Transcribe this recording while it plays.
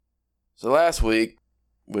So last week,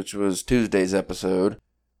 which was Tuesday's episode,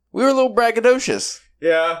 we were a little braggadocious.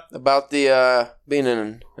 Yeah. About the being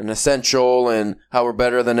an essential and how we're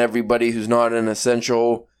better than everybody who's not an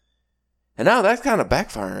essential. And now that's kind of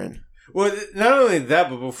backfiring. Well, not only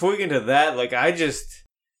that, but before we get into that, like,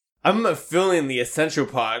 I'm feeling the essential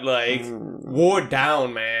part, like, wore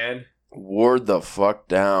down, man. Ward the fuck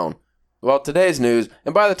down. Well, today's news,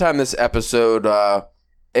 and by the time this episode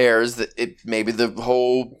airs, maybe the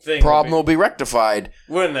whole problem will be rectified.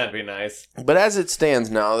 Wouldn't that be nice? But as it stands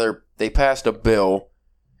now, they passed a bill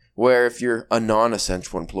where if you're a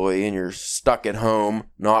non-essential employee and you're stuck at home,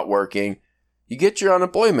 not working, you get your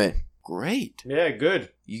unemployment. Great. Yeah, good.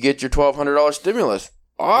 You get your $1,200 stimulus.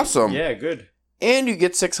 Awesome. Yeah, good. And you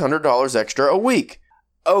get $600 extra a week.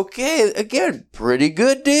 Okay, again, pretty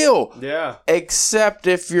good deal. Yeah. Except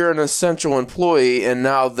if you're an essential employee and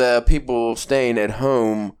now the people staying at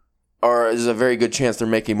home there's a very good chance they're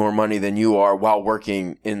making more money than you are while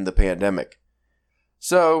working in the pandemic.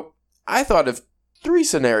 So I thought of 3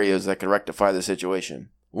 scenarios that could rectify the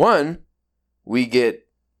situation. 1, we get,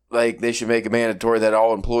 they should make it mandatory that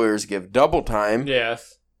all employers give double time.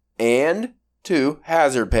 Yes. And 2,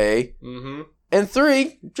 hazard pay. Mm-hmm. And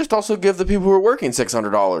 3, just also give the people who are working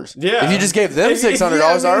 $600. Yeah. If you just gave them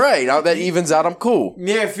 $600, all right. Now that evens out, I'm cool.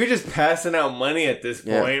 Yeah, if you're just passing out money at this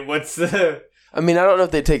point, what's the... I mean, I don't know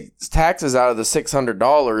if they take taxes out of the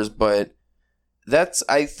 $600, but that's,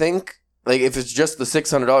 I think, if it's just the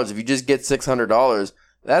 $600, if you just get $600,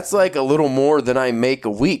 that's a little more than I make a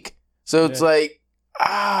week. So it's man.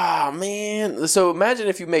 So imagine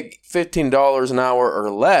if you make $15 an hour or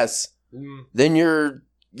less, then you're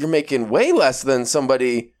making way less than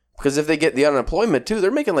somebody, because if they get the unemployment too, they're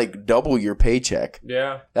making double your paycheck.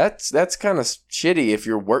 Yeah. That's kind of shitty if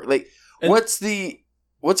you're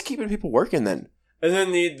what's keeping people working then? And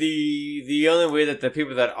then the only way that the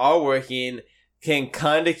people that are working can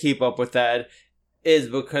kind of keep up with that is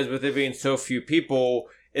because with there being so few people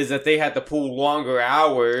is that they have to pull longer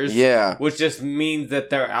hours. Yeah. Which just means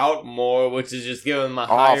that they're out more, which is just giving them a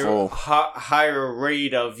higher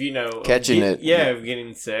rate of, catching it. Yeah, of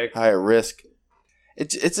getting sick. Higher risk.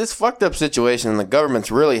 It's this fucked up situation, and the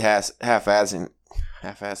government's really half-assing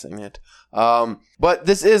it. But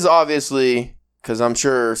this is obviously, because I'm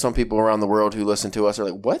sure some people around the world who listen to us are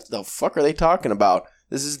like, what the fuck are they talking about?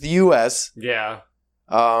 This is the U.S. Yeah.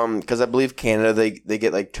 Because I believe Canada, they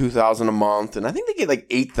get $2,000 a month, and I think they get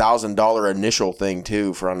 $8,000 initial thing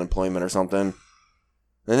too for unemployment or something.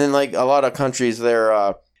 And then a lot of countries,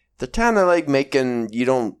 they're kind of making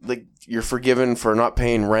you're forgiven for not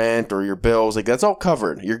paying rent or your bills. That's all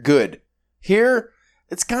covered. You're good. Here,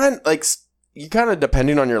 it's kind of you're kind of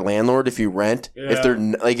depending on your landlord if you rent. Yeah. If they're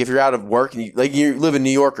if you're out of work and you live in New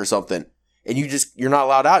York or something, and you're not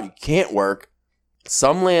allowed out, you can't work.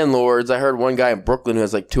 Some landlords, I heard one guy in Brooklyn who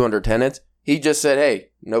has 200 tenants. He just said,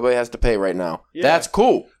 "Hey, nobody has to pay right now." Yeah. That's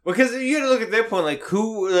cool. Because you got to look at their point,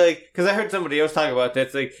 because I heard somebody else talk about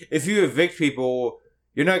that. It's if you evict people,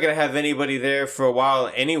 you're not going to have anybody there for a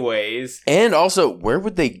while anyways. And also, where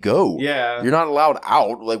would they go? Yeah. You're not allowed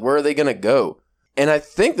out. Where are they going to go? And I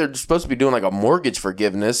think they're supposed to be doing a mortgage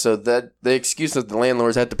forgiveness, so that the excuse that the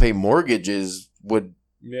landlords had to pay mortgages would,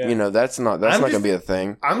 that's not going to be a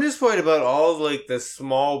thing. I'm just worried about all the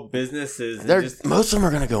small businesses. Most of them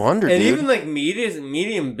are going to go under, and dude. even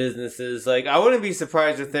medium businesses. I wouldn't be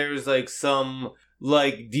surprised if there was some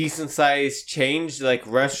decent sized change,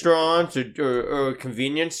 restaurants or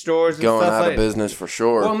convenience stores and going stuff out of business for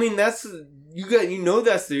sure. Well, I mean that's the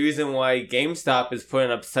reason why GameStop is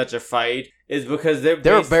putting up such a fight is because they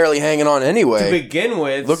were barely hanging on anyway to begin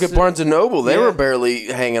with. Look at Barnes & Noble; they were barely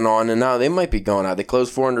hanging on, and now they might be going out. They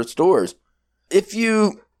closed 400 stores. If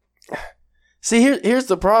you see, here's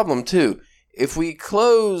the problem too. If we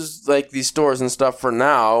close these stores and stuff for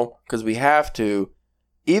now because we have to.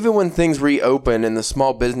 Even when things reopen and the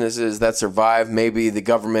small businesses that survive, maybe the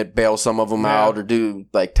government bails some of them out or do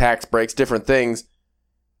tax breaks, different things.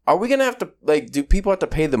 Are we going to have to, do people have to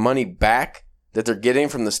pay the money back that they're getting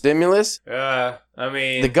from the stimulus? I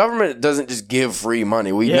mean... The government doesn't just give free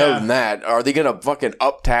money. We know that. Are they going to fucking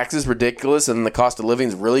up taxes ridiculous and the cost of living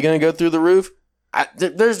is really going to go through the roof?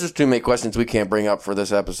 There's just too many questions we can't bring up for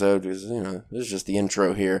this episode because, this is just the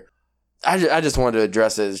intro here. I just wanted to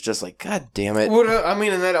address it. It's just God damn it. Well, I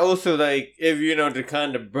mean, and that also, if, to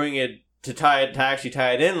kind of bring it, to actually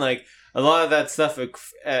tie it in, a lot of that stuff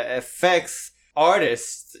affects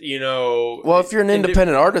artists, Well, if you're an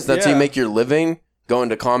independent artist, that's how you make your living, going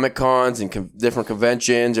to Comic Cons and different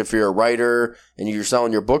conventions. If you're a writer and you're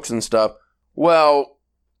selling your books and stuff, well,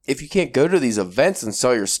 if you can't go to these events and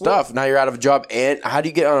sell your stuff, now you're out of a job. And how do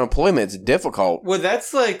you get unemployment? It's difficult. Well,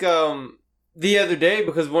 that's like the other day,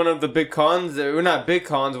 because one of the big cons, or not big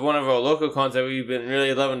cons, one of our local cons that we've been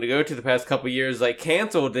really loving to go to the past couple of years, like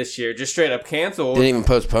canceled this year, just straight up canceled. Didn't even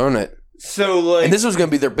postpone it. So like, and this was going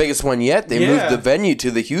to be their biggest one yet. They moved the venue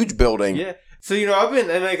to the huge building. Yeah. So, you know, I've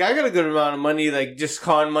been, and like, I got a good amount of money, like, just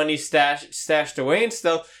con money stashed away and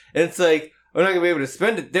stuff. And it's like, I'm not going to be able to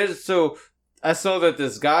spend it. So, I saw that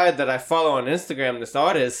this guy that I follow on Instagram, this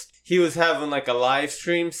artist, he was having like a live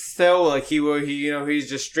stream still. Like, he's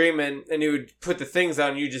just streaming and he would put the things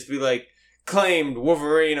on and you'd just be like, claimed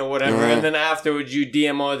Wolverine or whatever. Mm-hmm. And then afterwards, you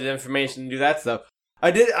DM all the information and do that stuff.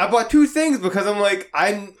 I bought 2 things because I'm like,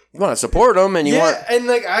 you want to support them, and and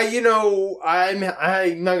like I'm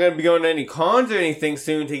not gonna be going to any cons or anything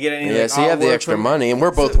soon to get any. Yeah, so you have the extra money, and we're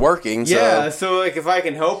both working. So. Yeah, so like if I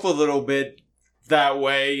can help a little bit that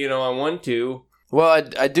way, you know, I want to. Well,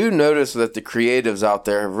 I do notice that the creatives out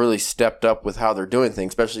there have really stepped up with how they're doing things,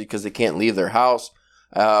 especially because they can't leave their house.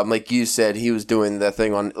 Like you said, he was doing that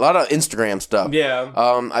thing on a lot of Instagram stuff. Yeah.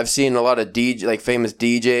 I've seen a lot of famous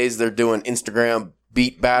DJs. They're doing Instagram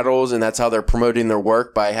beat battles, and that's how they're promoting their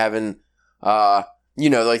work, by having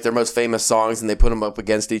like their most famous songs, and they put them up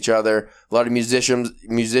against each other. A lot of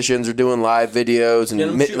musicians are doing live videos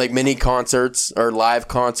and like mini concerts or live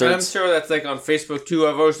concerts. And I'm sure that's like on Facebook too.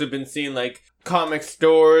 I've also been seeing like comic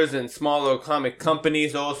stores and smaller comic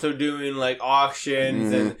companies also doing like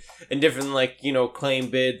auctions and different like, you know, claim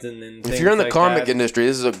bids and things. If you're in the like comic that. industry,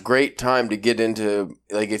 this is a great time to get into,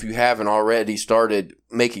 like, if you haven't already started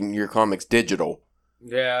making your comics digital.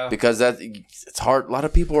 Yeah. Because it's hard. A lot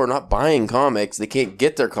of people are not buying comics. They can't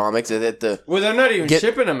get their comics. They're not even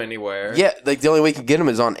shipping them anywhere. Yeah, like the only way you can get them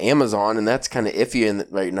is on Amazon, and that's kind of iffy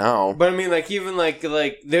right now. But I mean, like, even like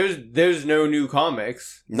there's no new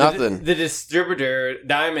comics. Nothing. The distributor,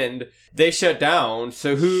 Diamond, they shut down.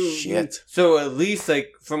 So Shit. So at least, like,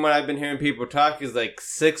 from what I've been hearing people talk, is like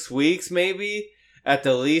 6 weeks maybe at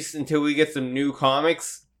the least until we get some new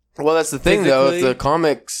comics. Well, that's the thing, though. If the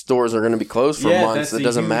comic stores are going to be closed for months, it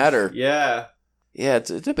doesn't matter. Yeah. Yeah,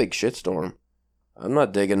 it's a big shitstorm. I'm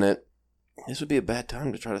not digging it. This would be a bad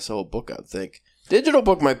time to try to sell a book, I think. Digital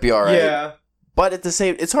book might be all right. Yeah. But at the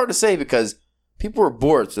same, it's hard to say because people are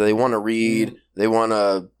bored, so they want to read. They want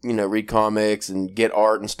to, read comics and get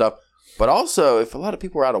art and stuff. But also, if a lot of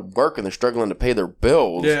people are out of work and they're struggling to pay their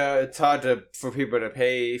bills. Yeah, it's hard for people to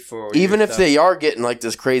pay for. Even if they are getting like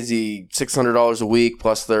this crazy $600 a week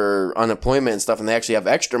plus their unemployment and stuff, and they actually have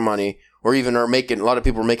extra money, or even are making, a lot of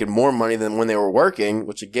people are making more money than when they were working,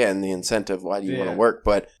 which again, the incentive, why do you want to work?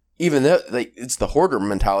 But even though, it's the hoarder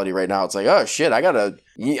mentality right now. It's like, oh shit, I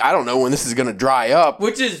don't know when this is going to dry up.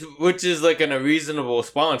 Which is like a reasonable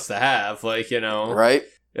response to have, like, Right?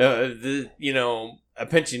 A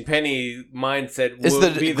pinching penny mindset. It's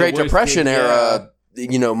the Great Depression era,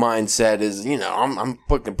 mindset is, I'm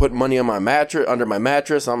putting money on my mattress, under my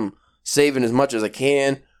mattress. I'm saving as much as I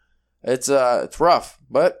can. It's rough,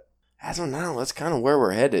 but as of now, that's kind of where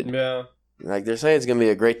we're headed. Yeah. Like they're saying it's going to be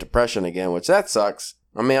a Great Depression again, which that sucks.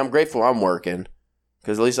 I mean, I'm grateful I'm working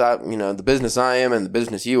because at least the business I am and the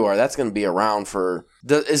business you are, that's going to be around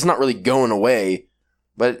it's not really going away.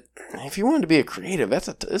 But if you want to be a creative, it's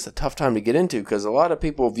a tough time to get into because a lot of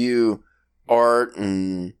people view art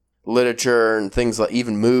and literature and things like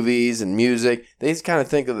even movies and music, they just kind of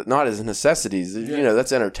think of it not as necessities. Yeah.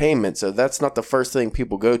 That's entertainment, so that's not the first thing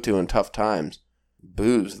people go to in tough times.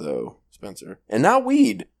 Booze, though, Spencer. And now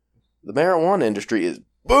weed. The marijuana industry is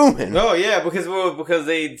booming. Oh, yeah, because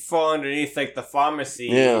they fall underneath, like, the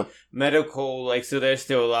pharmacy, medical, like, so they're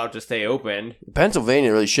still allowed to stay open.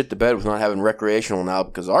 Pennsylvania really shit the bed with not having recreational now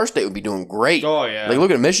because our state would be doing great. Oh, yeah. Like,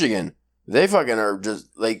 look at Michigan. They fucking are just,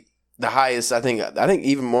 like, the highest, I think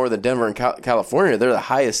even more than Denver and California, they're the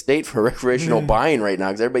highest state for recreational buying right now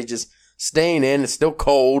because everybody's just staying in. It's still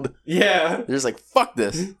cold. Yeah. They're just like, fuck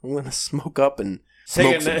this. I'm going to smoke up and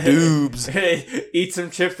smoke some doobs. Eat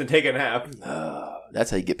some chips and take a nap. That's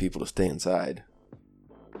how you get people to stay inside.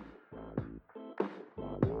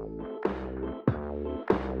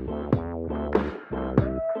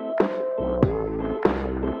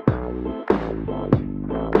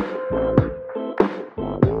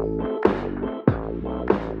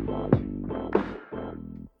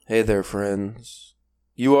 Hey there, friends.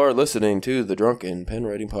 You are listening to the Drunken Pen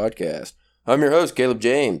Writing Podcast. I'm your host, Caleb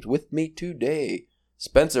James. With me today,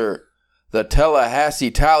 Spencer, the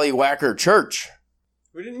Tallahassee Tallywhacker Church.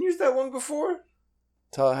 We didn't use that one before?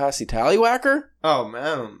 Tallahassee Tallywhacker? Oh,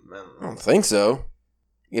 man. I don't think so.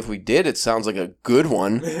 If we did, it sounds like a good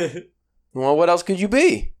one. Well, what else could you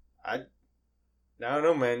be? I don't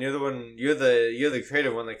know, man. You're the one. You're the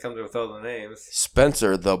creative one that comes up with all the names.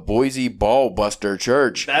 Spencer, the Boise Ball Buster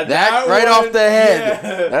Church. That right one, off the head.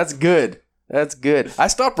 Yeah. That's good. That's good. I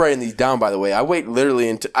stopped writing these down, by the way. I wait literally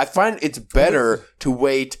until I find it's better to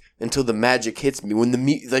wait until the magic hits me. When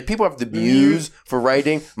the people have the muse for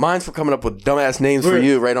writing, mine's for coming up with dumbass names for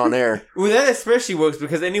you right on air. Well, that especially works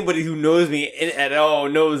because anybody who knows me at all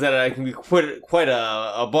knows that I can be quite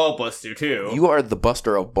a ball buster too. You are the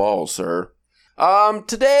buster of balls, sir.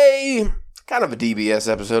 Today, kind of a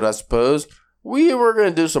DBS episode, I suppose. We were going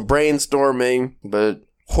to do some brainstorming, but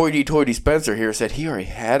hoity-toity Spencer here said he already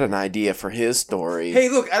had an idea for his story. Hey,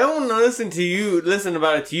 look, I don't want to listen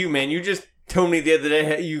about it to you, man. You just told me the other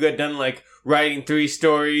day you got done, like, writing 3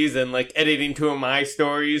 stories and, like, editing 2 of my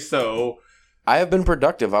stories, so... I have been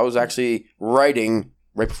productive. I was actually writing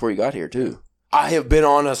right before you got here, too. I have been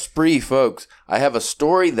on a spree, folks. I have a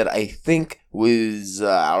story that I think will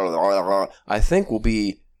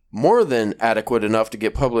be more than adequate enough to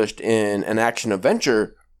get published in an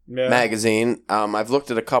action-adventure magazine. I've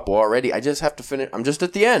looked at a couple already. I just have to finish. I'm just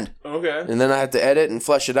at the end. Okay. And then I have to edit and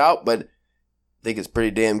flesh it out, but I think it's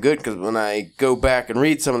pretty damn good because when I go back and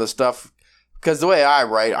read some of the stuff, because the way I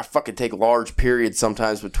write, I fucking take large periods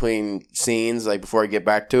sometimes between scenes, like before I get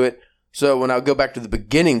back to it. So when I go back to the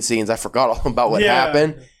beginning scenes, I forgot all about what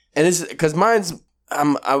happened. And it's because mine's,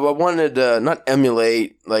 I wanted to not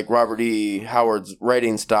emulate like Robert E. Howard's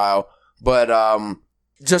writing style, but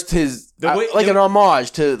just his an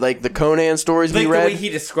homage to like the Conan stories we read. The way he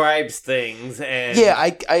describes things, and yeah,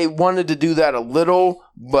 I wanted to do that a little,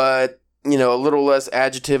 but a little less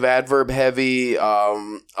adjective, adverb heavy, a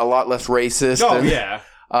lot less racist. Oh yeah.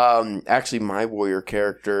 Actually, my warrior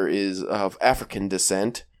character is of African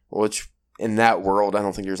descent, which in that world I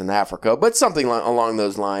don't think there's in Africa, but something along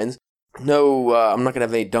those lines. No, I'm not going to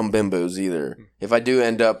have any dumb bimbos either. If I do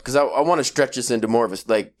end up... Because I want to stretch this into more of a...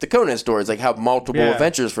 Like, the Conan stories, like, have multiple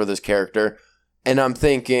adventures for this character. And I'm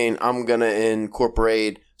thinking I'm going to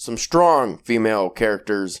incorporate some strong female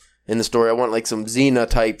characters in the story. I want, like, some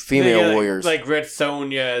Xena-type female warriors. Like Red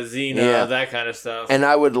Sonja, Xena, that kind of stuff. And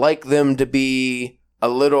I would like them to be a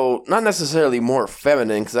little... Not necessarily more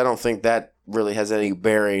feminine, because I don't think that really has any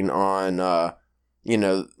bearing on,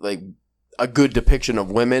 like... a good depiction of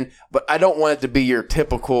women, but I don't want it to be your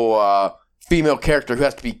typical female character who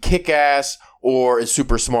has to be kick-ass or is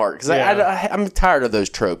super smart. Because I'm tired of those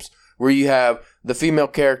tropes where you have the female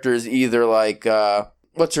character is either like,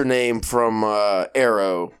 what's her name from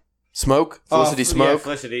Arrow? Smoke? Felicity Smoke? Yeah,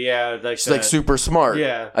 Felicity, yeah. She's like super smart.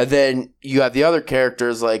 Yeah. And then you have the other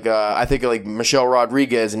characters like, I think like Michelle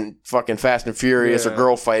Rodriguez in fucking Fast and Furious or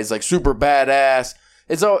Girl Fight is like super badass.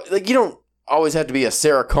 It's all like, you don't always have to be a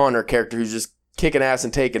Sarah Connor character who's just kicking ass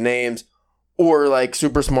and taking names, or like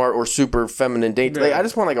super smart or super feminine dainty. Like, I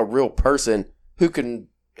just want like a real person who can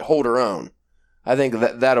hold her own. I think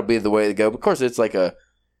that'll be the way to go. But of course, it's like a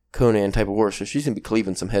Conan type of war, so she's gonna be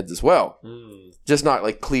cleaving some heads as well. Just not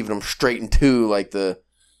like cleaving them straight in two like the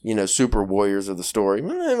super warriors of the story.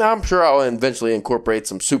 And I'm sure I'll eventually incorporate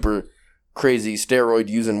some super crazy steroid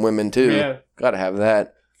using women too. Yeah. Gotta have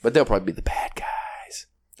that. But they'll probably be the bad guys.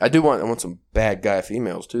 I want some bad guy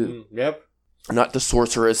females too. Yep. Not the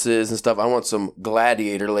sorceresses and stuff. I want some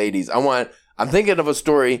gladiator ladies. I'm thinking of a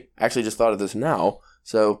story. Actually, just thought of this now.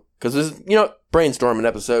 So, because this is, brainstorming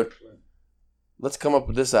episode. Let's come up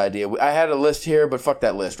with this idea. I had a list here, but fuck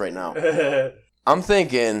that list right now. I'm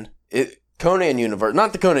thinking Conan universe,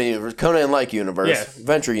 not the Conan universe, Conan-like universe,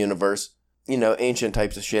 adventure universe. Ancient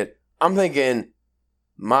types of shit. I'm thinking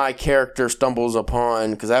my character stumbles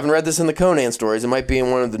upon, because I haven't read this in the Conan stories, it might be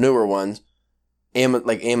in one of the newer ones,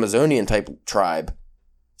 like Amazonian type tribe.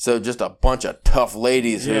 So just a bunch of tough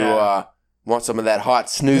ladies who want some of that hot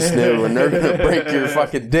snoo and they're going to break your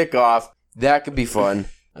fucking dick off. That could be fun.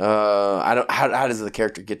 How does the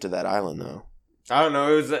character get to that island though? I don't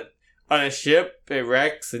know. It was on a ship, it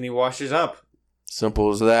wrecks, and he washes up.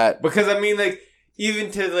 Simple as that. Because I mean, like,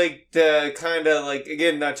 even to, like, the kind of, like,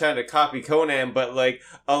 again, not trying to copy Conan, but, like,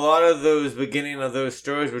 a lot of those beginning of those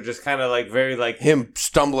stories were just kind of, like, very, like... him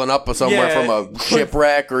stumbling up somewhere from a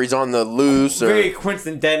shipwreck, or he's on the loose, or... very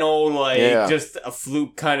coincidental, like, just a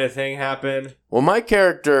fluke kind of thing happened. Well, my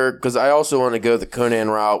character, because I also want to go the Conan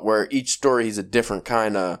route, where each story he's a different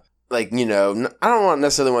kind of, like, I don't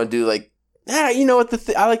necessarily want to do, like, I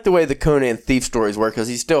like the way the Conan thief stories work because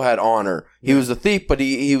he still had honor. He was a thief, but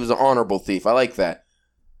he was an honorable thief. I like that.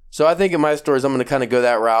 So I think in my stories, I'm going to kind of go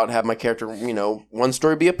that route, have my character, one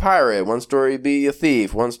story be a pirate, one story be a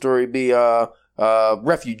thief, one story be a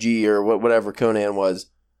refugee or whatever Conan was,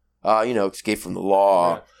 escape from the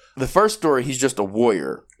law. the first story, he's just a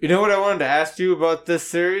warrior. You know what I wanted to ask you about this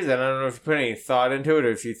series, and I don't know if you put any thought into it,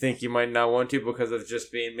 or if you think you might not want to because of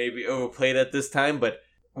just being maybe overplayed at this time, but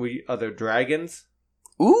are there dragons?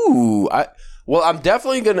 Ooh, I'm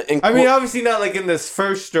definitely gonna. I mean, obviously not like in this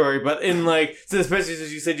first story, but in like, so especially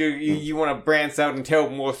since you said you want to branch out and tell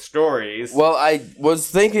more stories. Well, I was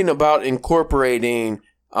thinking about incorporating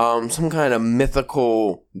some kind of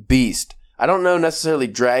mythical beast. I don't know necessarily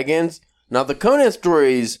dragons. Now the Conan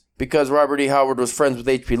stories, because Robert E. Howard was friends with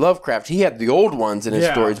H.P. Lovecraft, he had the old ones in his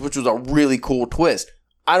stories, which was a really cool twist.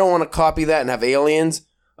 I don't want to copy that and have aliens,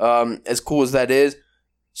 as cool as that is.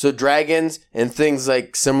 So dragons and things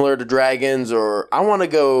like similar to dragons, or I want to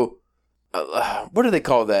go, what do they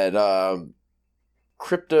call that?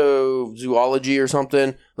 Cryptozoology or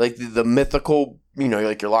something? Like the mythical,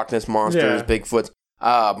 like your Loch Ness Monsters, Bigfoots,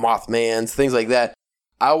 Mothmans, things like that.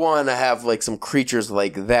 I want to have like some creatures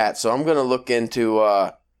like that. So I'm going to look into,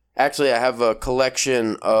 actually I have a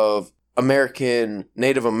collection of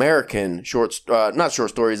Native American not short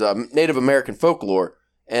stories, Native American folklore.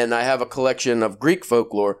 And I have a collection of Greek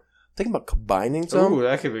folklore. I'm thinking about combining some. Ooh,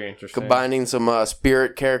 that could be interesting. Combining some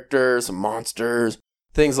spirit characters, some monsters,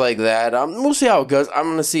 things like that. We'll see how it goes. I'm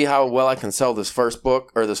going to see how well I can sell this first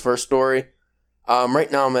book, or this first story. Right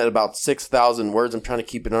now I'm at about 6,000 words. I'm trying to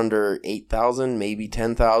keep it under 8,000, maybe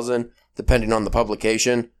 10,000, depending on the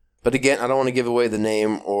publication. But again, I don't want to give away the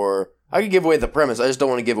name, or I could give away the premise. I just don't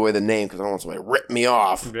want to give away the name because I don't want somebody to rip me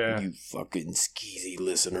off. Yeah. You fucking skeezy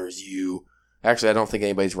listeners, you. Actually, I don't think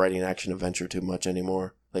anybody's writing action adventure too much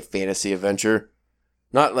anymore. Like fantasy adventure.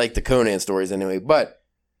 Not like the Conan stories anyway. But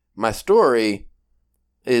my story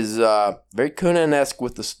is very Conan-esque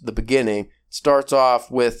with the beginning. It starts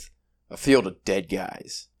off with a field of dead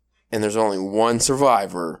guys. And there's only one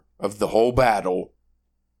survivor of the whole battle.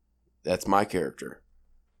 That's my character.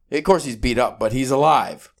 Of course, he's beat up, but he's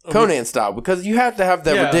alive. Conan style. Because you have to have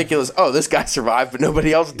that ridiculous, this guy survived, but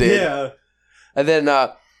nobody else did. Yeah. And then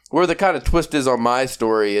where the kind of twist is on my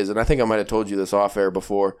story is, and I think I might have told you this off air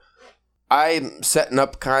before, I'm setting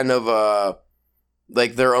up kind of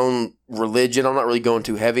like their own religion. I'm not really going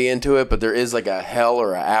too heavy into it, but there is like a hell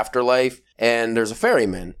or an afterlife, and there's a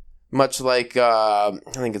ferryman. Much like, I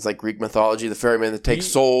think it's like Greek mythology, the ferryman that takes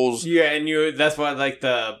souls. Yeah, and that's why like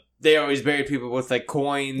they always buried people with like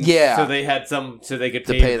coins. Yeah. So they had so they could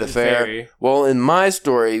pay the fare. Well, in my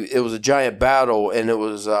story, it was a giant battle, and it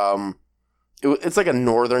was, it's like a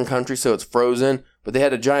northern country, so it's frozen, but they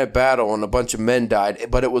had a giant battle and a bunch of men died,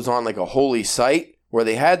 but it was on like a holy site where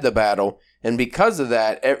they had the battle, and because of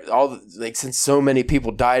that, since so many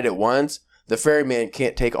people died at once, the ferryman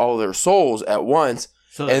can't take all their souls at once,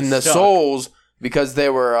 and the souls, because they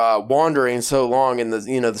were wandering so long in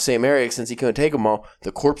the same area, since he couldn't take them all,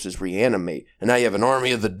 the corpses reanimate, and now you have an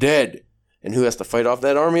army of the dead, and who has to fight off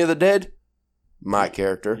that army of the dead? My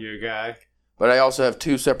character. Your guy. But I also have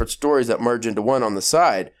two separate stories that merge into one on the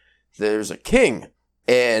side. There's a king,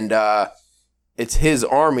 and it's his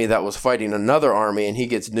army that was fighting another army, and he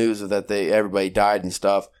gets news that everybody died and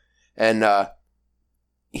stuff. And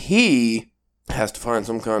he has to find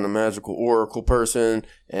some kind of magical oracle person,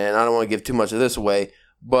 and I don't want to give too much of this away,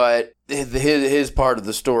 but his part of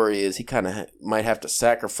the story is he kind of might have to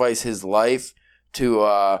sacrifice his life to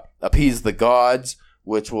appease the gods,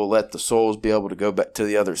 which will let the souls be able to go back to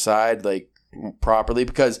the other side, like, properly,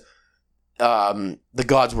 because the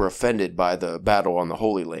gods were offended by the battle on the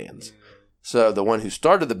Holy Lands. So the one who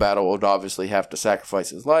started the battle would obviously have to sacrifice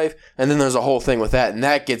his life, and then there's a whole thing with that, and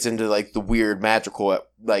that gets into like the weird magical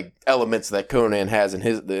like elements that Conan has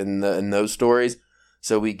in those stories.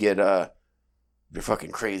 So we get your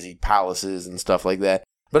fucking crazy palaces and stuff like that.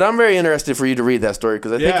 But I'm very interested for you to read that story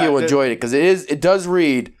because I think you'll enjoy it, because it does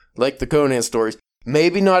read like the Conan stories.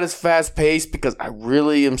 Maybe not as fast paced, because I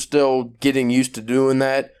really am still getting used to doing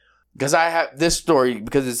that. Because I have this story,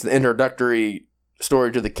 because it's the introductory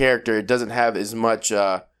story to the character, it doesn't have as much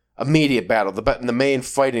immediate battle. The main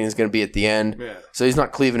fighting is going to be at the end. Yeah. So he's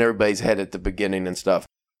not cleaving everybody's head at the beginning and stuff.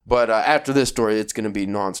 But after this story, it's going to be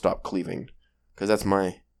nonstop cleaving. Because that's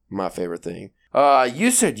my favorite thing.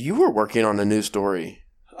 You said you were working on a new story.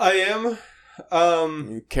 I am.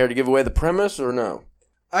 You care to give away the premise or no?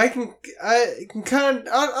 I can kind of,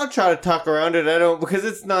 I'll try to talk around it. I don't, because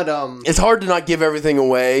it's not, It's hard to not give everything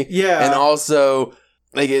away. Yeah. And also,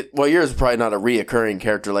 yours is probably not a reoccurring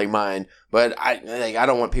character like mine, but I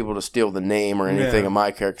don't want people to steal the name or anything of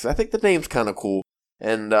my character, 'cause I think the name's kind of cool.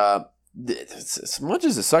 And, as much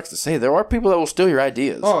as it sucks to say, there are people that will steal your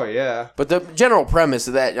ideas. Oh, yeah. But the general premise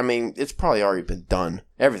of that, I mean, it's probably already been done.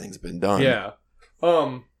 Everything's been done. Yeah.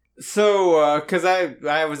 So, because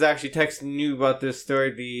I was actually texting you about this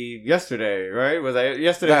story yesterday, right? Was I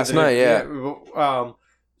yesterday? Last night, yeah.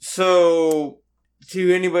 So,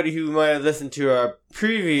 to anybody who might have listened to our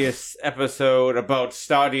previous episode about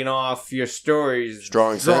starting off your stories,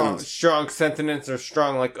 strong sentence or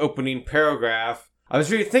strong like opening paragraph, I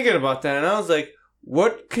was really thinking about that, and I was like,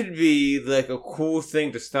 what could be like a cool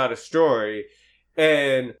thing to start a story?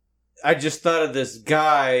 And I just thought of this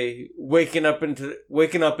guy waking up in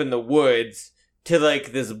the woods to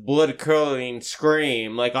like this blood curdling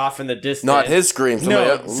scream, like off in the distance. Not his scream,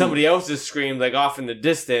 somebody else's scream, like off in the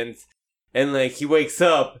distance. And like he wakes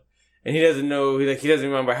up and he doesn't know, he doesn't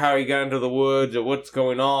remember how he got into the woods or what's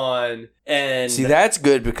going on. And see, that's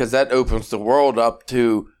good because that opens the world up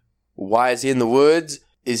to why is he in the woods?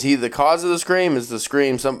 Is he the cause of the scream? Is the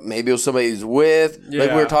scream maybe it was somebody he's with? Yeah.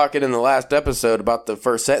 Like we were talking in the last episode about the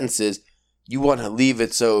first sentences. You want to leave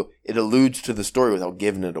it so it alludes to the story without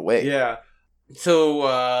giving it away. Yeah. So,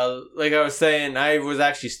 like I was saying, I was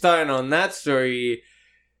actually starting on that story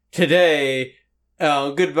today.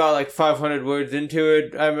 Good about like 500 words into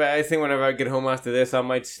it. I think whenever I get home after this, I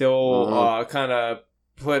might still kind of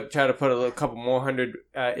try to put a couple more hundred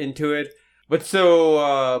into it. But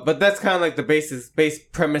that's kind of like the base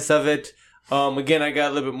premise of it. Again, I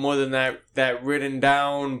got a little bit more than that written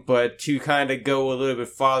down, but to kind of go a little bit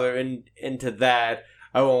farther into that,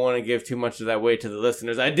 I won't want to give too much of that away to the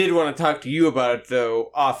listeners. I did want to talk to you about it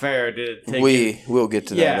though, off air. We'll get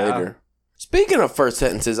to that later. Speaking of first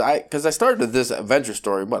sentences, because I started this adventure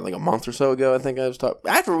story, like a month or so ago, I think I was talking,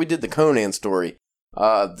 after we did the Conan story,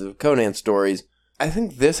 the Conan stories, I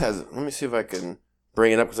think this has, let me see if I can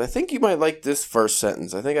bring it up, because I think you might like this first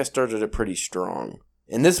sentence. I think I started it pretty strong.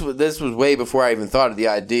 And this was way before I even thought of the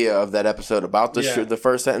idea of that episode about the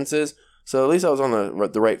first sentences, so at least I was on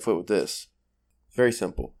the right foot with this. Very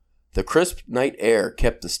simple. The crisp night air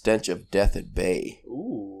kept the stench of death at bay.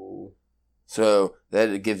 Ooh. So that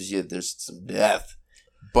it gives you, there's some death.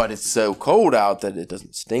 But it's so cold out that it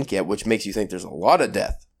doesn't stink yet, which makes you think there's a lot of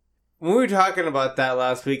death. When we were talking about that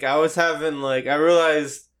last week, I was having, I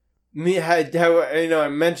realized, I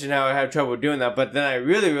mentioned how I have trouble doing that, but then I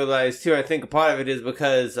really realized, too, I think a part of it is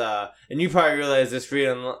because, and you probably realize this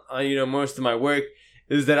reading, most of my work,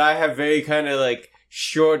 is that I have very kind of,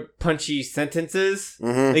 short, punchy sentences.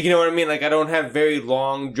 Mm-hmm. You know what I mean? I don't have very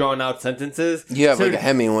long, drawn-out sentences. You have, a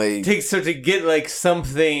Hemingway. So to get,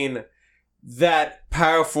 something that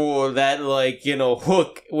powerful, that,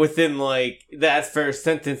 hook within, that first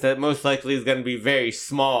sentence that most likely is going to be very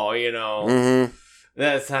small, Mm-hmm.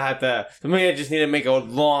 That's how so maybe I just need to make a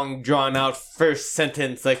long, drawn-out first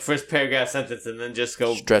sentence, first paragraph sentence, and then just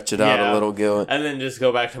go... Stretch it out a little, and then just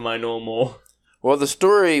go back to my normal... Well, the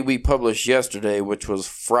story we published yesterday, which was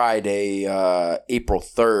Friday, April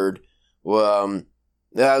 3rd,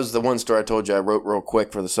 that was the one story I told you I wrote real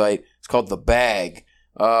quick for the site. It's called The Bag.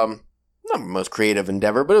 Not my most creative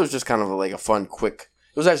endeavor, but it was just kind of a fun, quick...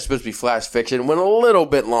 It was actually supposed to be flash fiction. It went a little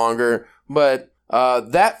bit longer, but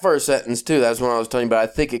that first sentence, too, that's what I was telling you about.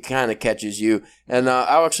 I think it kind of catches you. And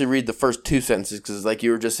I'll actually read the first two sentences, because like you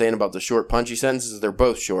were just saying about the short, punchy sentences, they're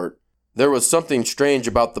both short. There was something strange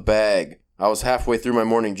about the bag. I was halfway through my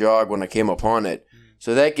morning jog when I came upon it.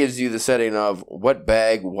 So that gives you the setting of what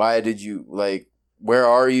bag, why did you, where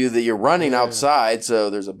are you that you're running outside? So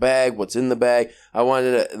there's a bag, what's in the bag? I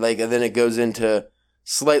wanted to, and then it goes into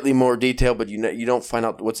slightly more detail, but you don't find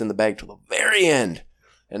out what's in the bag till the very end.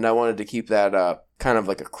 And I wanted to keep that kind of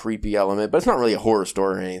like a creepy element, but it's not really a horror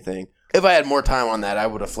story or anything. If I had more time on that, I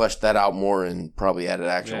would have fleshed that out more and probably added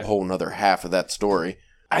actual whole another half of that story.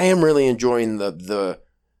 I am really enjoying the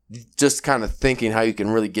just kind of thinking how you can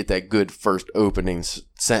really get that good first opening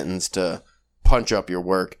sentence to punch up your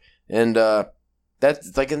work. And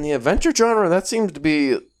that's in the adventure genre, that seems to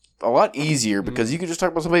be a lot easier because you can just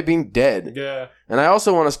talk about somebody being dead. Yeah. And I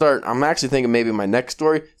also want to start, I'm actually thinking maybe my next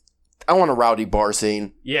story, I want a rowdy bar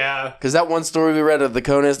scene. Yeah. Because that one story we read of the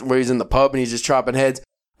Conan where he's in the pub and he's just chopping heads,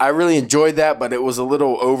 I really enjoyed that, but it was a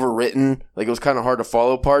little overwritten. It was kind of hard to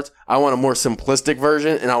follow parts. I want a more simplistic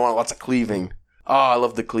version, and I want lots of cleaving. Oh, I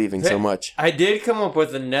love the cleaving so much. I did come up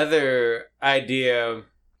with another idea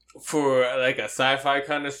for a sci-fi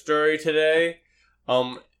kind of story today.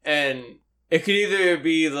 And it could either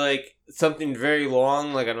be something very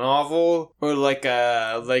long, like a novel, or like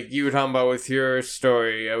you were talking about with your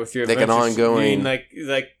story, with your an ongoing,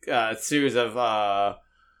 series of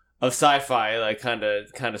sci-fi kind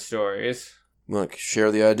of stories.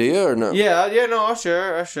 Share the idea or no? Yeah, no, I'll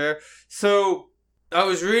share. So I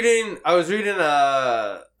was reading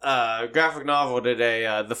graphic novel today,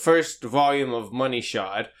 the first volume of Money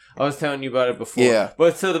Shot. I was telling you about it before. Yeah.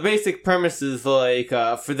 But so the basic premise is like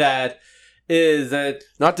for that is that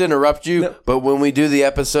not to interrupt you, but when we do the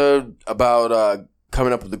episode about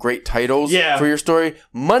coming up with the great titles for your story,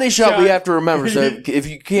 Money Shot we have to remember. So if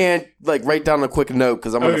you can't, like, write down a quick note,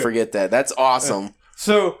 because I'm going to forget that. That's awesome.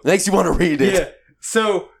 So makes you want to read it. Yeah.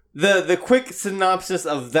 So the quick synopsis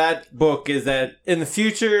of that book is that in the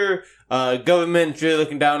future, government's really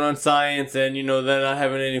looking down on science, and they're not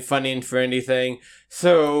having any funding for anything.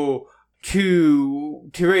 So to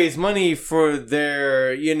raise money for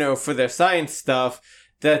their for their science stuff,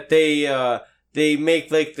 that they make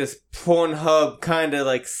like this Pornhub kind of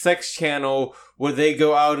like sex channel where they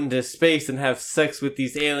go out into space and have sex with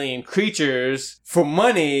these alien creatures for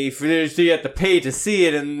money. So you have to pay to see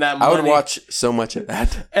it, and that money. I would watch so much of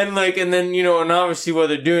that. And then and obviously while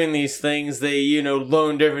they're doing these things, they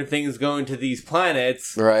loan different things going to these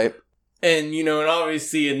planets, right? And and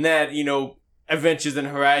obviously in that Adventures in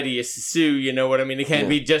Horatius ensue. You know what I mean? It can't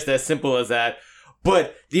be just as simple as that.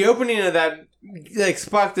 But the opening of that like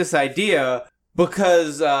sparked this idea.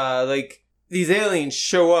 Because, these aliens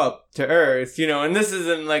show up to Earth, and this is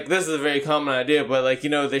a very common idea, but,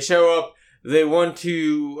 they show up, they want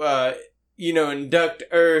to, induct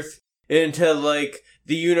Earth into,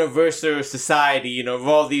 the universal society, of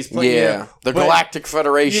all these planets. Yeah, the Galactic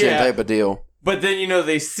Federation type of deal. But then,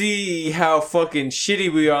 they see how fucking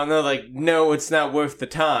shitty we are, and they're like, no, it's not worth the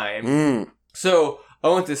time. So I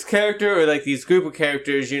want this character or these group of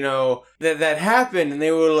characters, that happened, and they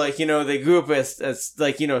were they grew up as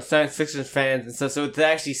science fiction fans and stuff. So to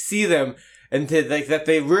actually see them and to that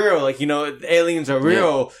they real, aliens are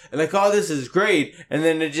real, and oh, this is great, and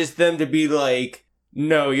then it's just them to be like,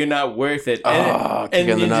 no, you're not worth it, and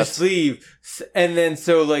you just leave, and then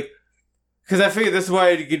so because I figured this is why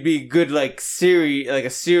it could be good a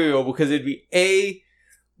serial, because it'd be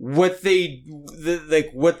what they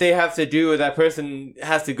have to do, or that person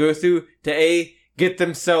has to go through to get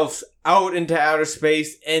themselves out into outer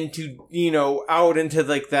space and to out into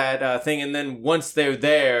that thing, and then once they're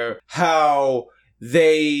there, how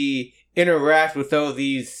they interact with all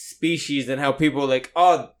these species and how people that's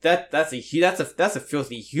a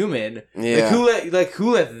filthy human. Yeah. Who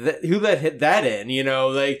let that in?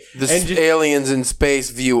 Aliens in space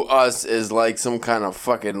view us as some kind of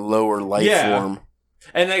fucking lower life form.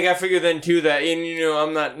 And I figure then too that, and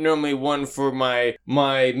I'm not normally one for my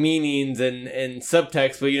meanings and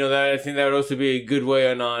subtext, but that I think that would also be a good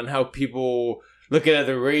way on how people look at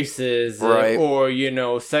other races, right? Or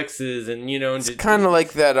sexes, and it's kind of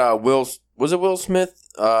like that. Will Smith?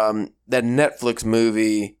 That Netflix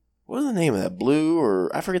movie. What is the name of that? Blue,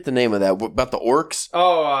 or I forget the name of that. About the orcs.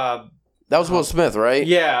 Oh, that was Will Smith, right?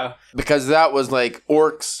 Yeah, because that was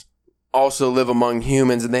orcs also live among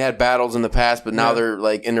humans, and they had battles in the past, but now they're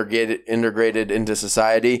integrated into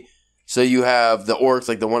society. So you have the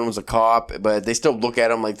orcs, the one was a cop, but they still look at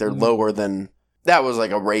them like they're lower than. That was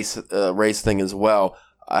a race thing as well.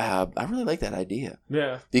 I really like that idea.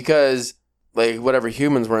 Yeah, because whatever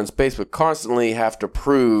humans were in space would constantly have to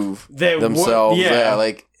prove themselves.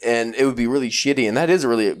 And it would be really shitty. And that is a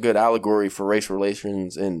really good allegory for race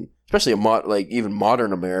relations, and especially even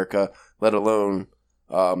modern America, let alone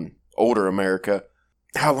older America.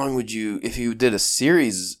 How long would you, if you did a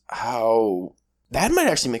series, that might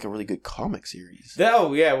actually make a really good comic series.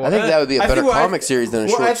 Oh, yeah. Well, I think that would be a better comic series than a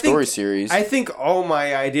short story series. I think all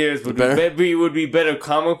my ideas would be better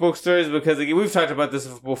comic book stories, because we've talked about this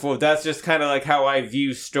before. That's just kind of how I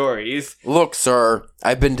view stories. Look, sir,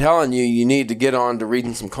 I've been telling you need to get on to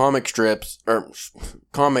reading some comic strips or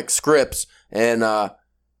comic scripts, and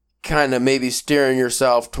kind of maybe steering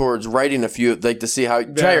yourself towards writing a few, to see how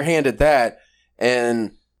try your hand at that,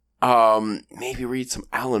 and maybe read some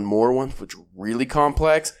Alan Moore ones, which are really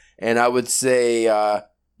complex. And I would say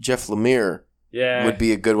Jeff Lemire would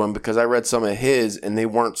be a good one, because I read some of his and they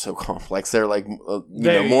weren't so complex. They're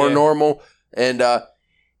more normal, and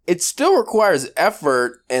it still requires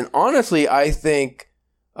effort. And honestly, I think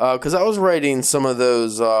because I was writing some of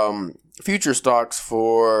those future stocks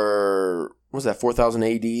for. What was that, 4000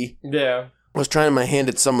 AD? Yeah. I was trying my hand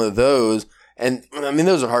at some of those. And, I mean,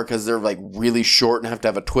 those are hard because they're, really short and have to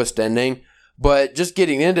have a twist ending. But just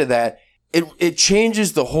getting into that, it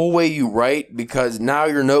changes the whole way you write, because now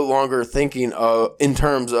you're no longer thinking in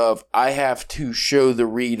terms of, I have to show the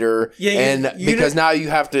reader. Yeah, because now you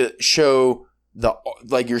have to show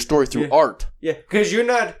your story through art. Yeah, because you're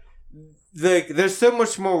not... there's so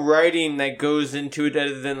much more writing that goes into it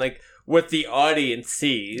other than, what the audience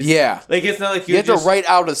sees. Yeah. It's not like you have to write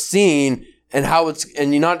out a scene and how it's,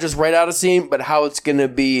 and you not just write out a scene, but how it's going to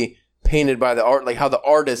be painted by the art, like how the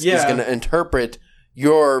artist is going to interpret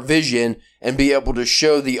your vision and be able to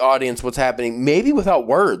show the audience what's happening, maybe without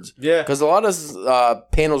words. Yeah. Because a lot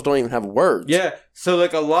of panels don't even have words. Yeah. So,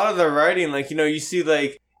 like, a lot of the writing, like, you see,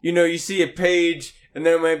 like, you see a page, and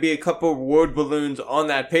there might be a couple of word balloons on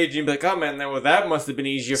that page, and you'd be like, oh, man, well, that must have been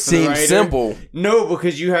easier for the writer. Seems simple. No,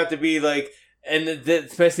 because you have to be, like, and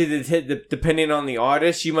especially depending on the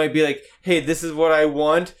artist, you might be like, hey, this is what I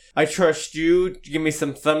want. I trust you. Give me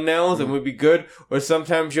some thumbnails and we'll be good. Or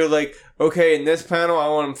sometimes you're like, okay, in this panel, I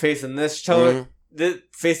want them facing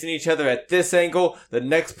facing each other at this angle. The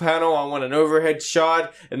next panel, I want an overhead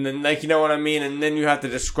shot. And then, like, you know what I mean? And then you have to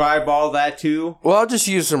describe all that too. Well, I'll just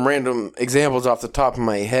use some random examples off the top of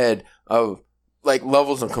my head of, like,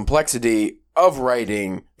 levels of complexity of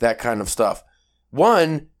writing that kind of stuff.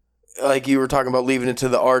 One, like you were talking about leaving it to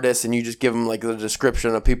the artist and you just give them like the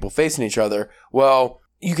description of people facing each other. Well,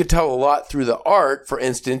 you could tell a lot through the art. For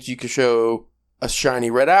instance, you could show a shiny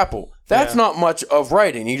red apple. That's not much of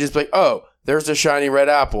writing. You just be like, oh, there's a shiny red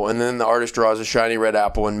apple. And then the artist draws a shiny red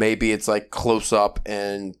apple and maybe it's like close up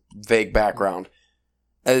and vague background.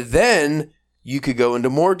 And then you could go into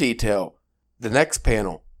more detail. The next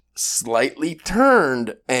panel, slightly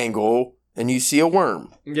turned angle, and you see a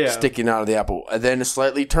worm sticking out of the apple. And then it's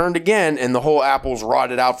slightly turned again, and the whole apple's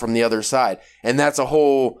rotted out from the other side. And that's a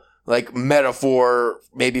whole, like, metaphor,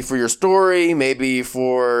 maybe for your story, maybe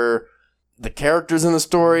for the characters in the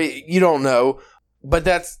story. You don't know. But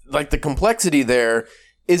that's, like, the complexity there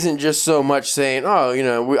isn't just so much saying, oh,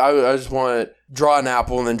 I just want to draw an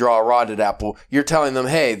apple and then draw a rotted apple. You're telling them,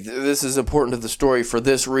 hey, this is important to the story for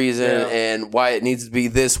this reason and why it needs to be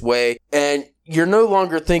this way. And you're no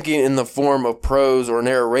longer thinking in the form of prose or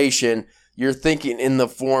narration. You're thinking in the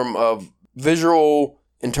form of visual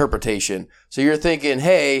interpretation. So you're thinking,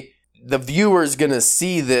 hey, the viewer's going to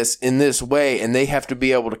see this in this way, and they have to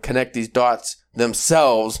be able to connect these dots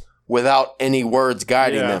themselves without any words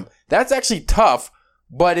guiding them. That's actually tough,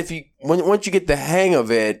 but once you get the hang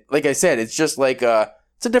of it, like I said, it's just like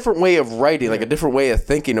it's a different way of writing, like a different way of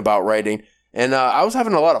thinking about writing. And I was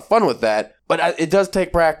having a lot of fun with that, but it does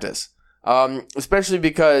take practice. Especially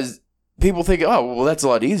because people think, oh, well, that's a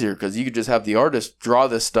lot easier because you could just have the artist draw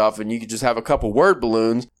this stuff and you could just have a couple word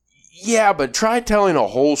balloons. Yeah, but try telling a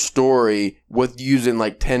whole story with using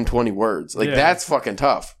like 10, 20 words. Like, that's fucking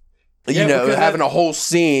tough. Having a whole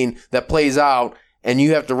scene that plays out and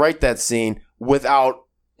you have to write that scene without,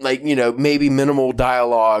 like, maybe minimal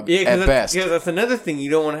dialogue at best. Yeah, that's another thing.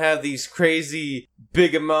 You don't want to have these crazy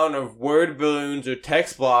big amount of word balloons or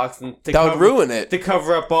text blocks and that would ruin it. To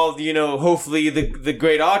cover up all, hopefully the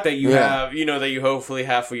great art that you have, that you hopefully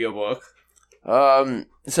have for your book.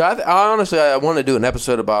 So I honestly want to do an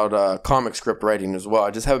episode about comic script writing as well.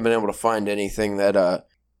 I just haven't been able to find anything that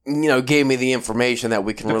gave me the information that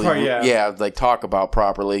we can talk about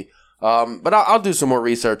properly. But I'll do some more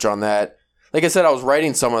research on that. Like I said, I was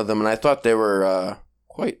writing some of them and I thought they were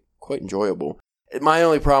quite enjoyable. My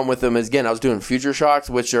only problem with them is, again, I was doing Future Shocks,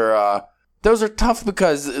 which are those are tough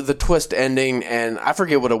because the twist ending, and I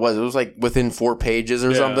forget what it was. It was like within 4 pages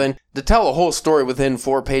or something. To tell a whole story within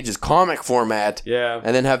 4 pages, comic format,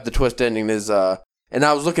 and then have the twist ending is. And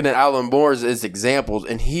I was looking at Alan Moore's as examples,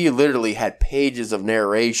 and he literally had pages of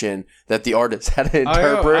narration that the artist had to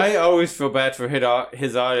interpret. I always feel bad for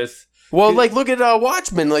his artists. Well, like, look at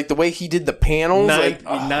Watchmen, like the way he did the panels.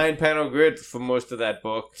 9-panel grid for most of that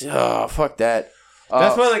book. Oh, fuck that.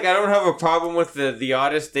 That's why, like, I don't have a problem with the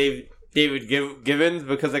artist David Gibbons,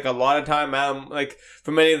 because, like, a lot of time, like,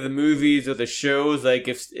 for many of the movies or the shows, like,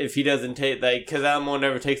 if he doesn't take, like, because Alan Moore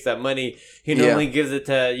never takes that money, he normally gives it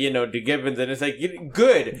to, to Gibbons, and it's like,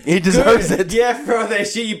 good. He deserves it. Yeah, for all that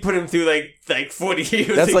shit you put him through, like 40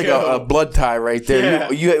 years That's ago. like a blood tie right there.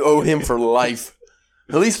 Yeah. You owe him for life.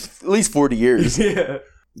 At least 40 years. Yeah.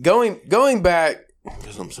 Going back,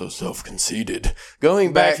 because I'm so self-conceited.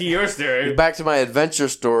 Going back to your story. Back to my adventure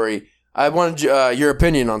story. I wanted your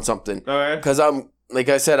opinion on something. All right. Because like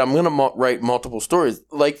I said, I'm going to write multiple stories.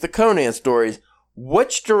 Like the Conan stories.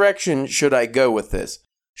 Which direction should I go with this?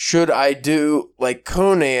 Should I do like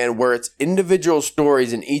Conan, where it's individual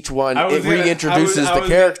stories and each one reintroduces the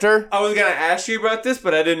character? I was going to ask you about this,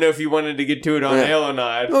 but I didn't know if you wanted to get to it on air or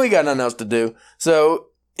not. Well, we got nothing else to do. So,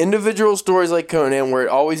 individual stories like Conan, where it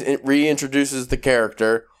always reintroduces the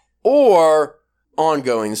character, or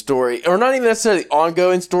ongoing story, or not even necessarily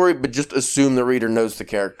ongoing story, but just assume the reader knows the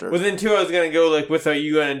character. Well, then too, I was gonna go like, are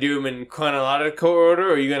you gonna do them in chronological order,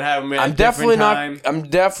 or are you gonna have them at a different time? I'm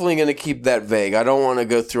definitely gonna keep that vague. I don't want to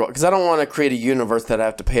go through because I don't want to create a universe that I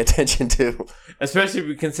have to pay attention to.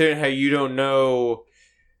 Especially considering how you don't know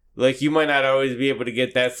like, you might not always be able to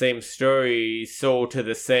get that same story sold to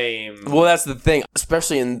the same. Well, that's the thing,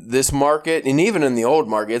 especially in this market and even in the old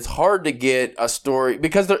market, it's hard to get a story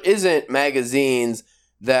because there isn't magazines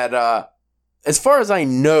that, as far as I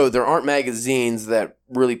know, there aren't magazines that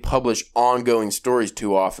really publish ongoing stories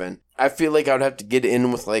too often. I feel like I would have to get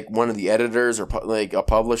in with like one of the editors or like a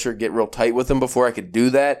publisher, get real tight with them before I could do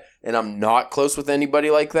that. And I'm not close with anybody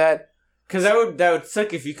like that. Because that would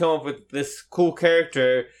suck if you come up with this cool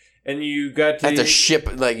character and you got to... have to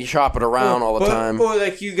shop it around all the time. Or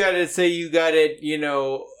like you got to say you got it,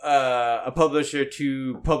 a publisher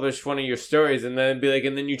to publish one of your stories and then be like,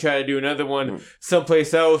 and then you try to do another one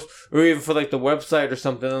someplace else or even for like the website or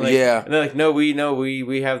something. And and they're like, no,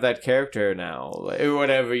 we have that character now or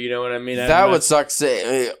whatever, you know what I mean? That would suck,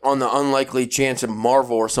 say, on the unlikely chance of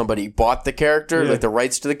Marvel or somebody bought the character, like the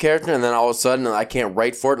rights to the character, and then all of a sudden I can't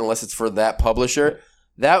write for it unless it's for that publisher.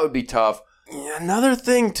 That would be tough. Another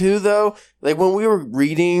thing, too, though, like when we were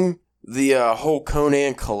reading the whole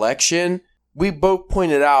Conan collection, we both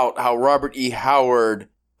pointed out how Robert E. Howard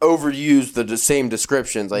overused the same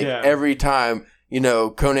descriptions. Like every time,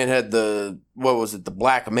 Conan had the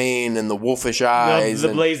black mane and the wolfish eyes. The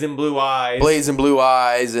blazing blue eyes. Blazing blue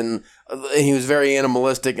eyes, and he was very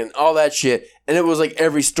animalistic and all that shit. And it was like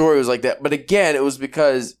every story was like that. But again, it was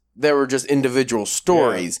because they were just individual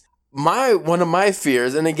stories. One of my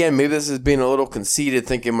fears, and again, maybe this is being a little conceited,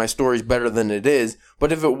 thinking my story's better than it is,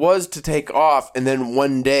 but if it was to take off and then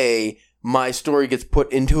one day my story gets put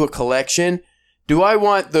into a collection, do I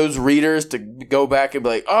want those readers to go back and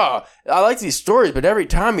be like, oh, I like these stories, but every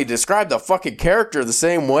time he described the fucking character the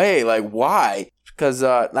same way, like, why? Because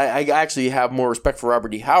I actually have more respect for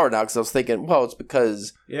Robert E. Howard now because I was thinking, well, it's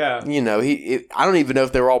because, I don't even know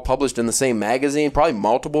if they were all published in the same magazine, probably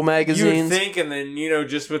multiple magazines. You would think, and then,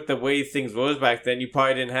 just with the way things was back then, you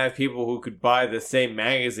probably didn't have people who could buy the same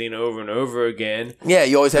magazine over and over again. Yeah,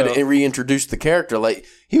 you always had to reintroduce the character. Like,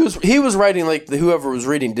 he was writing, like, whoever was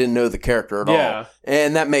reading didn't know the character at all.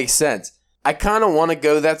 And that makes sense. I kind of want to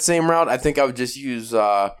go that same route. I think I would just use...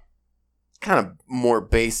 kind of more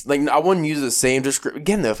base. Like, I wouldn't use the same description.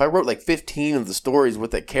 Again, though, if I wrote like 15 of the stories with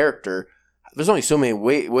that character, there's only so many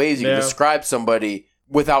ways you can describe somebody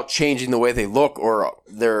without changing the way they look or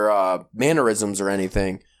their mannerisms or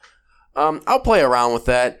anything. I'll play around with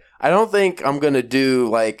that. I don't think I'm going to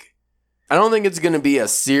do I don't think it's going to be a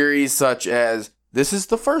series such as this is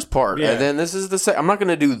the first part and then this is the second. I'm not going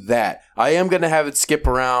to do that. I am going to have it skip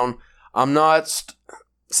around. I'm not...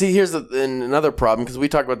 See, here's another problem, because we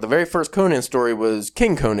talked about the very first Conan story was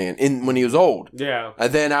King Conan when he was old. Yeah.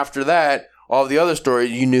 And then after that, all the other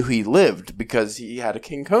stories, you knew he lived because he had a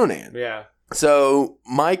King Conan. Yeah. So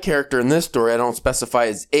my character in this story, I don't specify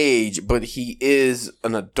his age, but he is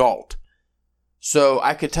an adult. So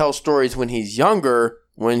I could tell stories when he's younger,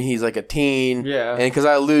 when he's like a teen. Yeah. And because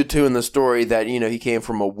I allude to in the story that, he came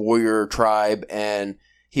from a warrior tribe and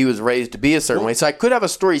he was raised to be a certain way. So I could have a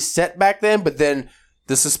story set back then, but then...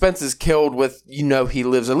 the suspense is killed with, he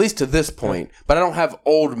lives at least to this point. But I don't have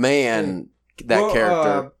old man,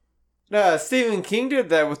 character. Stephen King did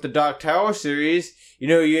that with the Dark Tower series. You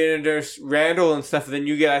introduce Randall and stuff, and then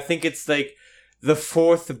you get, I think it's like the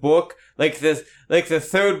fourth book. Like the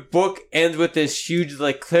third book ends with this huge,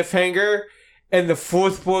 cliffhanger. And the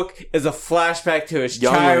fourth book is a flashback to his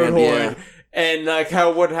childhood. And,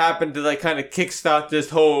 what happened to, kind of kickstart this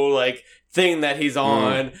whole, thing that he's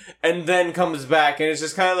on, and then comes back, and it's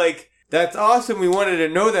just kind of that's awesome, we wanted to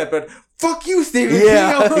know that, but fuck you, Stephen King.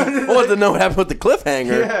 I wanted to know what happened with the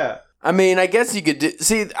cliffhanger. Yeah. I mean, I guess you could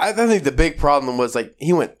I think the big problem was,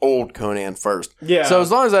 he went old Conan first. Yeah. So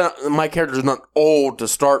as long as my character's not old to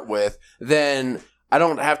start with, then I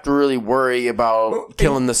don't have to really worry about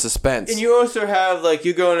killing the suspense. And you also have,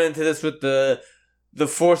 you're going into this with the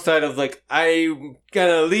foresight of, I'm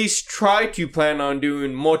gonna at least try to plan on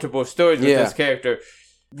doing multiple stories with this character.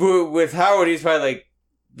 With Howard, he's probably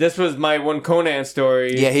this was my one Conan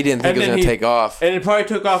story. Yeah, he didn't think it was gonna take off. And it probably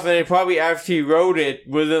took off, and then probably after he wrote it,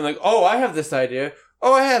 was then oh, I have this idea.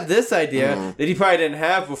 Oh, I have this idea that he probably didn't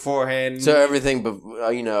have beforehand. So everything,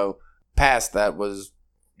 past that was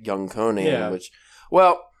young Conan, which,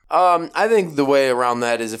 I think the way around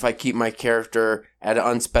that is if I keep my character at an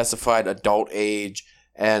unspecified adult age,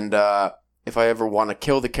 and if I ever want to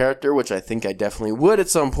kill the character, which I think I definitely would at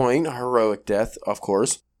some point, a heroic death, of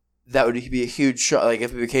course, that would be a huge shock.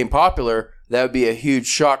 If it became popular, that would be a huge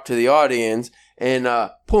shock to the audience. And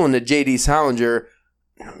pulling the J.D. Salinger,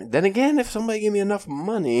 then again, if somebody gave me enough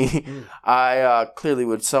money, I clearly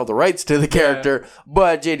would sell the rights to the character.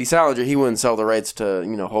 But J.D. Salinger, he wouldn't sell the rights to,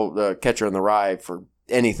 hold Catcher in the Rye for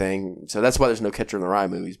anything. So that's why there's no Catcher in the Rye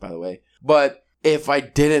movies, by the way. But if I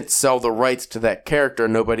didn't sell the rights to that character,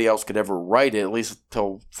 nobody else could ever write it, at least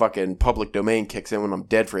until fucking public domain kicks in when I'm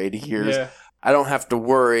dead for 80 years. Yeah. I don't have to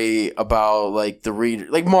worry about, like, the reader,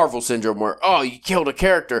 like Marvel syndrome where, oh, you killed a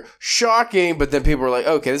character. Shocking. But then people are like,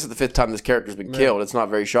 okay, this is the 5th time this character's been killed. It's not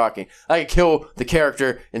very shocking. I could kill the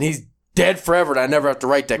character and he's dead forever and I never have to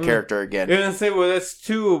write that character again. You're gonna say, well, that's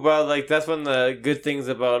too about, like, that's one of the good things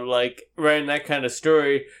about, like, writing that kind of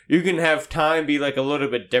story. You can have time be, like, a little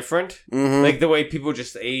bit different. Mm-hmm. Like, the way people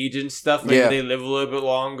just age and stuff. Maybe they live a little bit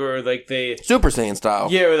longer. Like, they... Super Saiyan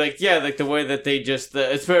style. Yeah, or like, like, the way that they just...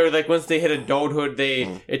 it's very, like, once they hit adulthood,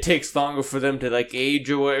 it takes longer for them to, like,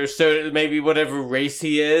 age or whatever. So, maybe whatever race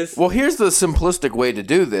he is. Well, here's the simplistic way to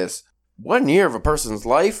do this. 1 year of a person's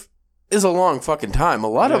life is a long fucking time. A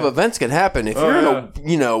lot of events can happen. If you're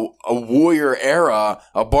in a warrior era,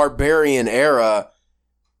 a barbarian era,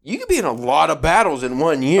 you could be in a lot of battles in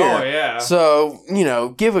 1 year. Oh, yeah. So,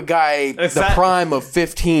 give a guy the prime of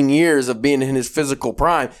 15 years of being in his physical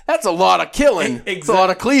prime. That's a lot of killing. It's a lot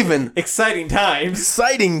of cleaving. Exciting times.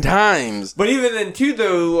 Exciting times. But even then, too,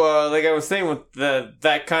 though, like I was saying with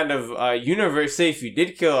that kind of universe, say if you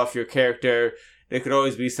did kill off your character, there could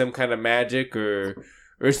always be some kind of magic or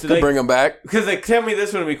so, like, bring him back. Because, like, tell me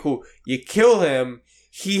this one would be cool. You kill him,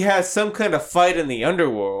 he has some kind of fight in the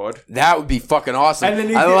underworld. That would be fucking awesome. And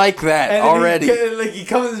then I like that already. He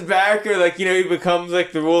comes back, or, like, he becomes,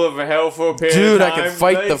 like, the ruler of a hell for a period Dude, of time. I could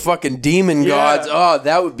fight the fucking demon gods. Oh,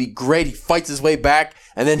 that would be great. He fights his way back,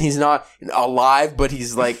 and then he's not alive, but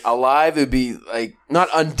he's, like, alive. It would be, like, not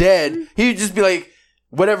undead. He would just be, like,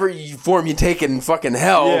 whatever form you take in fucking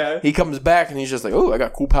hell, he comes back, and he's just like, oh, I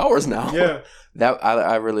got cool powers now. Yeah.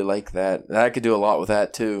 I really like that. I could do a lot with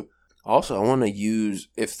that too. Also, I want to use,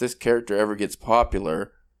 if this character ever gets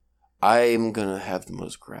popular, I'm gonna have the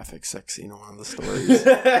most graphic sex scene in one of the stories.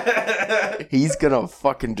 He's gonna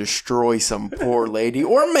fucking destroy some poor lady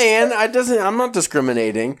or man. I'm not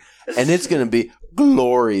discriminating, and it's gonna be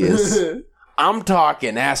glorious. I'm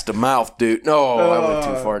talking ass to mouth, dude. No, I went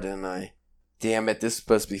too far, didn't I? Damn it, this is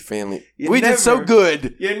supposed to be family. Did so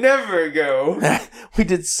good. You never go. We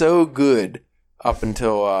did so good. Up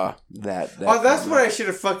until that. Oh, that's what I should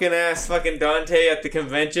have fucking asked fucking Dante at the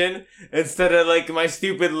convention instead of like my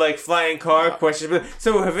stupid like flying car question.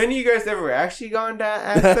 So, have any of you guys ever actually gone to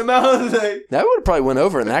ask them out? Like, that would have probably went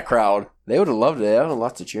over in that crowd. They would have loved it. They would have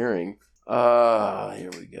lots of cheering. Here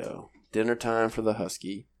we go. Dinner time for the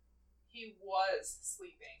husky. He was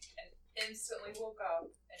sleeping and instantly woke up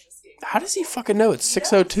and just gave. How does he fucking know it's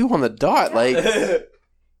 6:02 on the dot? Like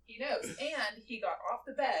he knows, and he got off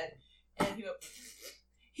the bed. And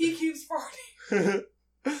he keeps farting.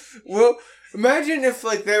 Well, imagine if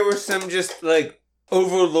like there was some just like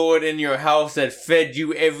overlord in your house that fed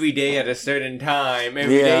you every day at a certain time.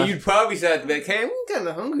 Every day you'd probably start to be like, hey, I'm kind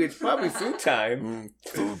of hungry. It's probably food time.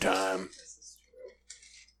 Food time. This is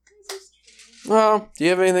true. Well, do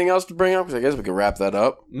you have anything else to bring up? Because I guess we could wrap that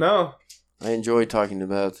up. No. I enjoyed talking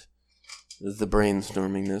about the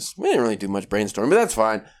brainstorming this. We didn't really do much brainstorming, but that's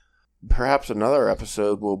fine. Perhaps another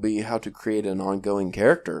episode will be how to create an ongoing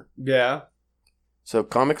character. Yeah. So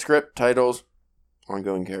comic script, titles,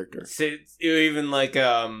 ongoing character. Even like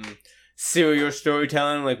serial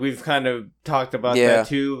storytelling, like we've kind of talked about that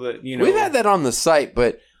too. But we've had that on the site,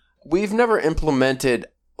 but we've never implemented.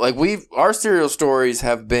 Like our serial stories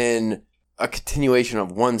have been a continuation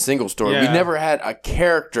of one single story. Yeah. We've never had a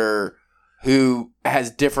character who has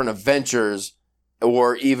different adventures.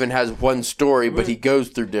 Or even has one story, but he goes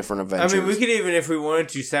through different adventures. I mean, we could even, if we wanted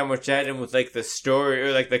to, sandwich that in with like the story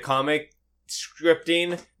or like the comic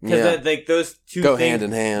scripting, because like those two go things, hand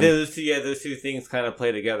in hand. Those two things kind of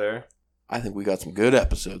play together. I think we got some good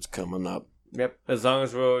episodes coming up. Yep, as long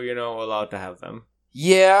as we're allowed to have them.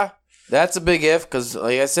 Yeah, that's a big if, because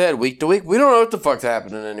like I said, week to week, we don't know what the fuck's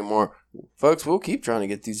happening anymore. Folks, we'll keep trying to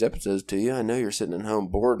get these episodes to you. I know you're sitting at home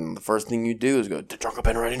bored, and the first thing you do is go to Drunk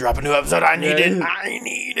Pen Writing, drop a new episode. I need it.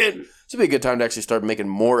 It's be a good time to actually start making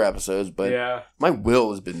more episodes, but my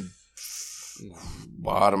will has been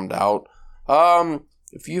bottomed out.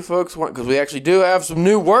 If you folks want, because we actually do have some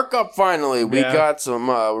new work up finally. We got some,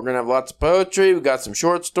 we're going to have lots of poetry. We got some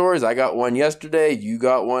short stories. I got one yesterday. You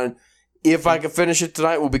got one. If I can finish it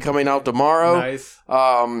tonight, we'll be coming out tomorrow. Nice.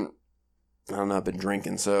 I don't know, I've been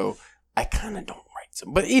drinking, so I kind of don't write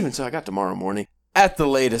some. But even so, I got tomorrow morning. At the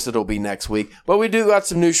latest, it'll be next week. But we do got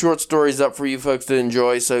some new short stories up for you folks to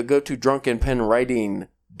enjoy, so go to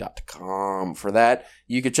drunkenpenwriting.com for that.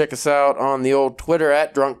 You can check us out on the old Twitter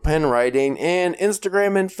at drunkpenwriting and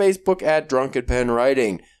Instagram and Facebook at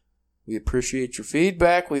drunkenpenwriting. We appreciate your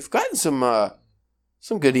feedback. We've gotten some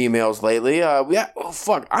some good emails lately. I'm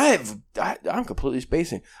completely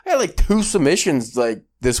spacing. I had like 2 submissions like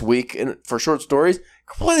this week for short stories.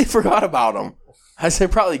 Completely forgot about them. I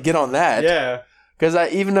should probably get on that. Yeah. Because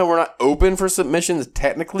even though we're not open for submissions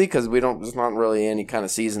technically, because there's not really any kind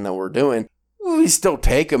of season that we're doing, we still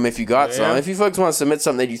take them if you got some. If you folks want to submit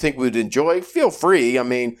something that you think we would enjoy, feel free. I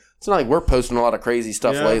mean, it's not like we're posting a lot of crazy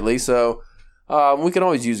stuff lately, so we can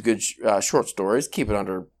always use good short stories. Keep it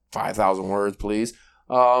under 5,000 words, please.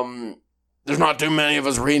 There's not too many of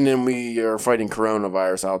us reading, and we are fighting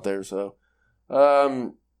coronavirus out there, so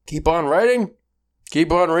keep on writing,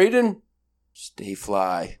 keep on reading, stay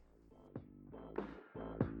fly.